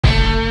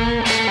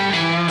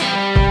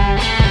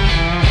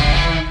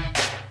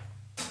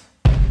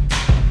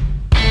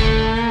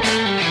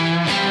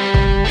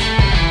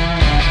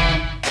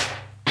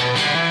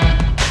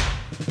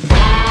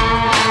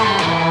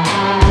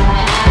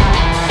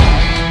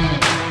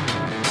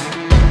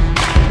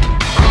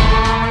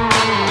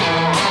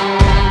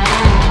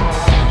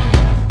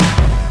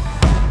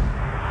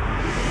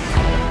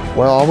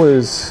Well,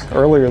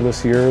 earlier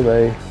this year,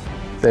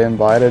 they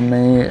invited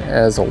me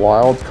as a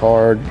wild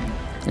card,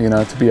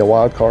 to be a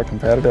wild card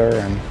competitor,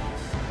 and,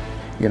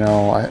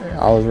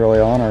 I was really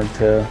honored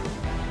to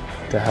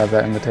have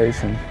that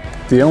invitation.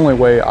 The only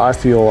way I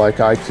feel like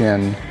I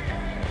can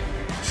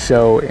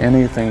show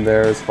anything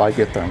there is if I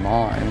get their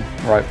mind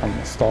right from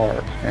the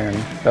start, and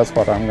that's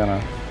what I'm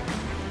gonna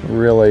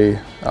really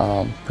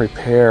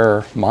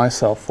prepare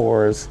myself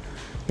for is,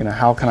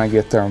 how can I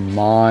get their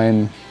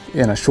mind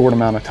in a short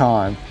amount of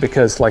time?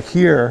 Because like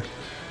here,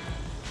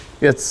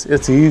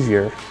 it's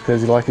easier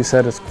because like you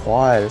said, it's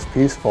quiet, it's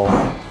peaceful.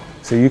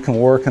 So you can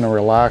work in a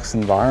relaxed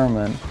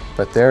environment,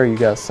 but there you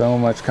got so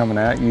much coming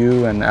at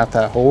you and at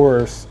that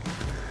horse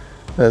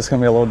that it's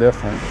gonna be a little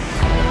different.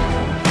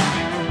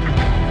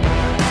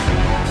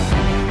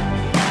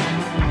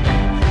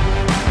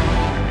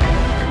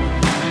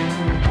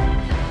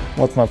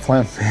 What's my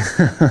plan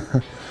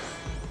B?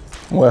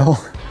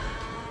 Well,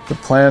 the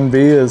plan B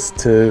is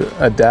to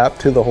adapt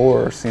to the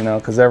horse,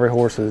 because every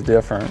horse is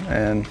different,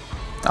 and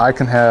I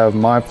can have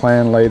my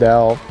plan laid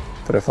out,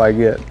 but if I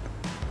get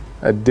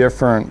a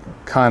different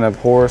kind of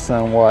horse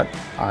than what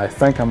I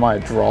think I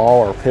might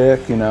draw or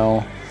pick,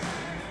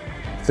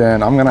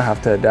 then I'm gonna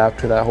have to adapt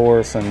to that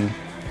horse and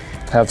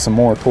have some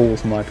more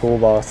tools in my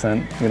toolbox.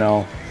 And,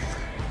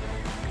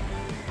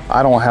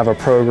 I don't have a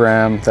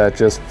program that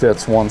just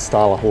fits one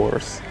style of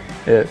horse.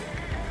 It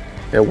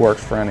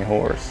works for any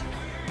horse.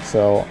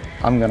 So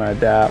I'm gonna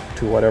adapt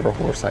to whatever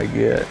horse I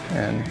get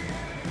and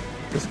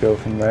just go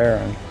from there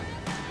and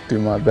do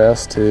my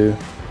best to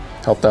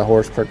help that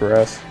horse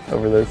progress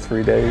over those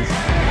 3 days.